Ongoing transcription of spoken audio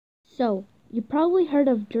So, you probably heard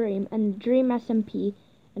of Dream and Dream SMP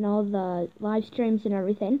and all the live streams and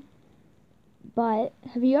everything. But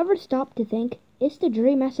have you ever stopped to think, is the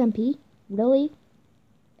Dream SMP really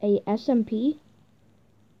a SMP?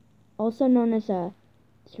 Also known as a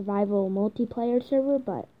survival multiplayer server,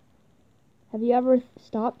 but have you ever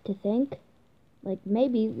stopped to think, like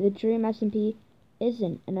maybe the Dream SMP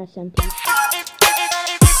isn't an SMP?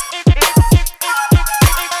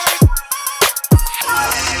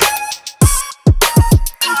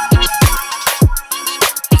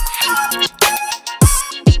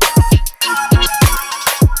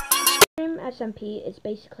 Dream SMP is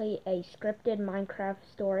basically a scripted Minecraft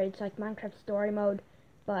story. It's like Minecraft story mode,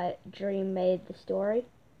 but Dream made the story.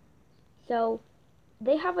 So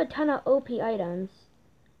they have a ton of OP items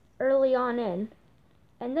early on in,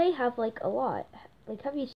 and they have like a lot. Like,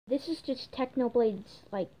 have you? This is just Technoblade's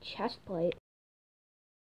like chest plate.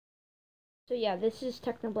 So yeah, this is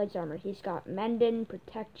Technoblade's armor. He's got Mending,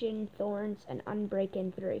 Protection, Thorns, and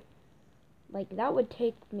Unbreaking 3. Like, that would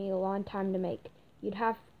take me a long time to make. You'd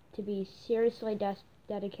have to be seriously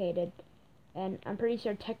dedicated, and I'm pretty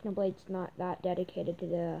sure Technoblade's not that dedicated to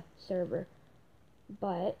the server.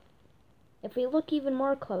 But if we look even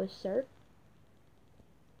more closer,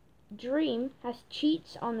 Dream has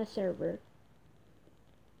cheats on the server.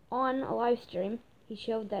 On a live stream, he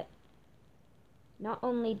showed that not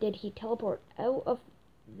only did he teleport out of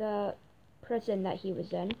the prison that he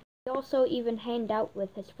was in, he also even hanged out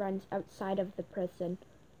with his friends outside of the prison.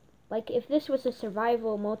 Like, if this was a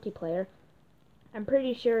survival multiplayer, I'm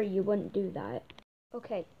pretty sure you wouldn't do that.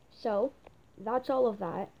 Okay, so that's all of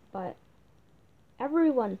that, but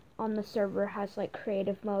everyone on the server has like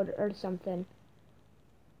creative mode or something.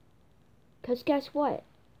 'Cause guess what?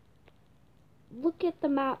 Look at the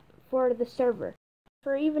map for the server.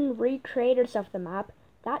 For even recreators of the map,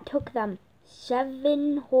 that took them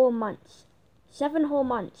 7 whole months. 7 whole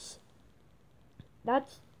months.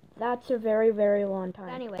 That's a very, very long time.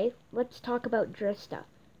 Anyway, let's talk about Drista.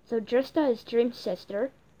 So Drista is Dream's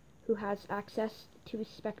sister, who has access to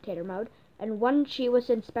spectator mode, and when she was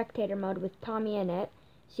in spectator mode with Tommy in it,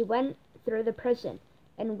 she went through the prison,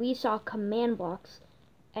 and we saw command blocks,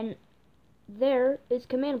 and there is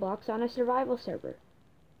command blocks on a survival server.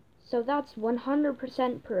 So that's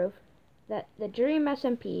 100% proof that the Dream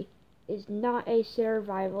SMP is not a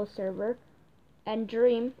survival server, and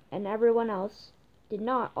Dream and everyone else did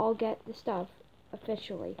not all get the stuff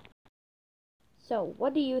officially. So,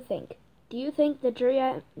 what do you think? Do you think the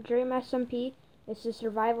Dream SMP is a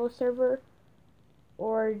survival server,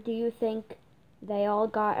 or do you think they all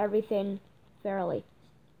got everything fairly?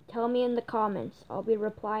 Tell me in the comments. I'll be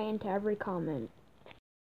replying to every comment.